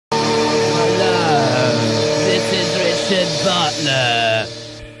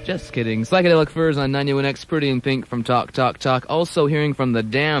Just kidding. Psychedelic Furs on 91X, Pretty in Pink from Talk Talk Talk. Also hearing from The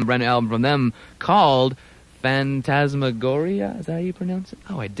Damned, brand new album from them called Phantasmagoria. Is that how you pronounce it?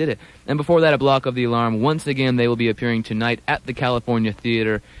 Oh, I did it. And before that, a block of The Alarm. Once again, they will be appearing tonight at the California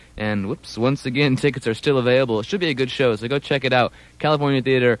Theater. And whoops, once again, tickets are still available. It should be a good show, so go check it out. California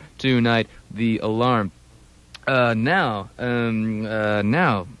Theater tonight, The Alarm. Now,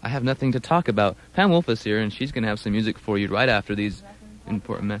 I have nothing to talk about. Pam Wolf is here, and she's going to have some music for you right after these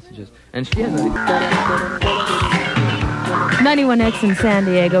important messages. And she has 91X in San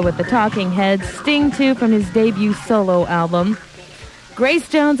Diego with the Talking Heads. Sting 2 from his debut solo album. Grace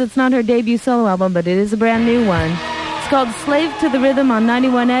Jones, it's not her debut solo album, but it is a brand new one. It's called Slave to the Rhythm on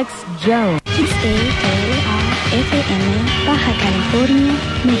 91X, Jones. XETRA-FM, Baja California,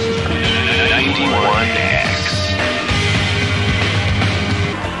 Mexico. 91X.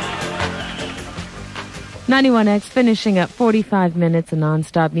 91X finishing up 45 minutes of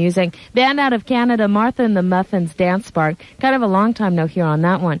non-stop music. Band out of Canada, Martha and the Muffins Dance Spark. Kind of a long time no hear on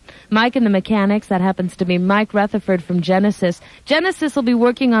that one. Mike and the Mechanics, that happens to be Mike Rutherford from Genesis. Genesis will be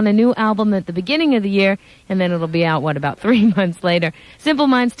working on a new album at the beginning of the year, and then it'll be out, about 3 months later. Simple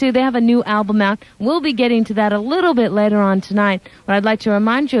Minds, too, they have a new album out. We'll be getting to that a little bit later on tonight. What I'd like to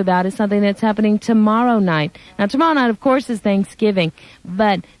remind you about is something that's happening tomorrow night. Now, tomorrow night, of course, is Thanksgiving,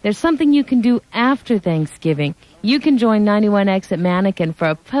 but there's something you can do after Thanksgiving. You can join 91X at Mannequin for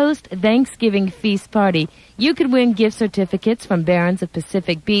a post-Thanksgiving feast party. You could win gift certificates from Barron's of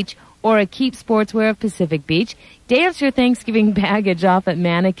Pacific Beach or a Keep Sportswear of Pacific Beach. Dance your Thanksgiving baggage off at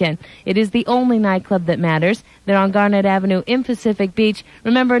Mannequin. It is the only nightclub that matters. They're on Garnet Avenue in Pacific Beach.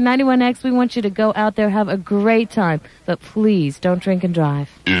 Remember, 91X, we want you to go out there, have a great time. But please, don't drink and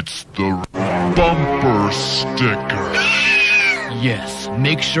drive. It's the bumper sticker. Yes,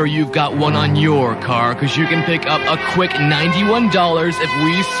 make sure you've got one on your car, because you can pick up a quick $91 if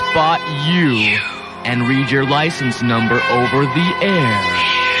we spot you and read your license number over the air.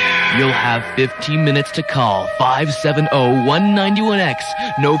 You'll have 15 minutes to call 570-191X.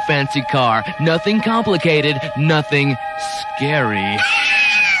 No fancy car, nothing complicated, nothing scary.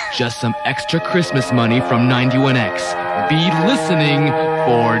 Just some extra Christmas money from 91X. Be listening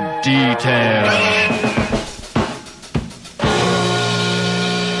for details.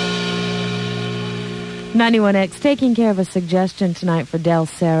 91X taking care of a suggestion tonight for Del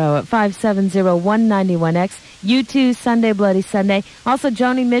Cerro at 570-191X. U2 Sunday Bloody Sunday. Also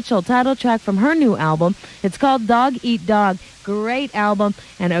Joni Mitchell, title track from her new album. It's called Dog Eat Dog. Great album,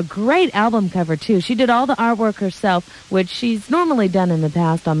 and a great album cover too. She did all the artwork herself, which she's normally done in the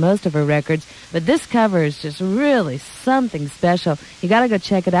past on most of her records, but this cover is just really something special. You gotta go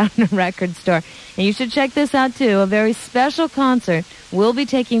check it out in a record store. And you should check this out too. A very special concert will be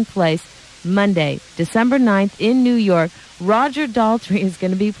taking place Monday, December 9th in New York. Roger Daltrey is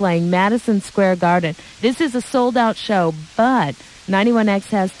going to be playing Madison Square Garden. This is a sold-out show, but 91X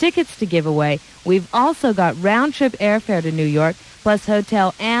has tickets to give away. We've also got round-trip airfare to New York, plus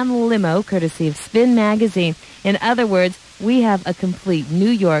hotel and limo, courtesy of Spin Magazine. In other words, we have a complete New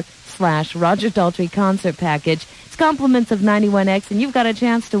York/Roger Daltrey concert package. It's compliments of 91X, and you've got a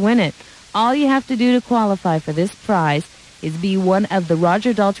chance to win it. All you have to do to qualify for this prize is be one of the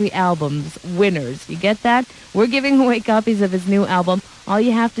Roger Daltrey album's winners. You get that? We're giving away copies of his new album. All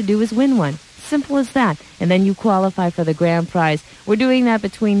you have to do is win one. Simple as that. And then you qualify for the grand prize. We're doing that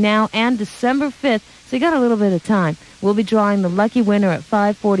between now and December 5th, so you got a little bit of time. We'll be drawing the lucky winner at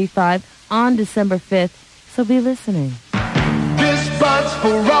 5:45 on December 5th, so be listening. This but's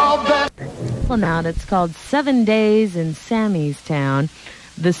for all that. Well, now it's called 7 Days in Sammy's Town.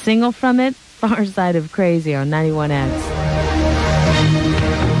 The single from it, Far Side of Crazy on 91X.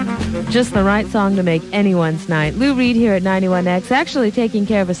 Just the right song to make anyone's night. Lou Reed here at 91X, actually taking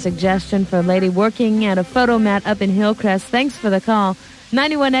care of a suggestion for a lady working at a photo mat up in Hillcrest. Thanks for the call.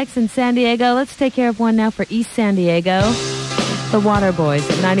 91X in San Diego. Let's take care of one now for East San Diego. The Water Boys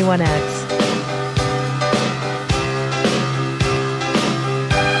at 91X.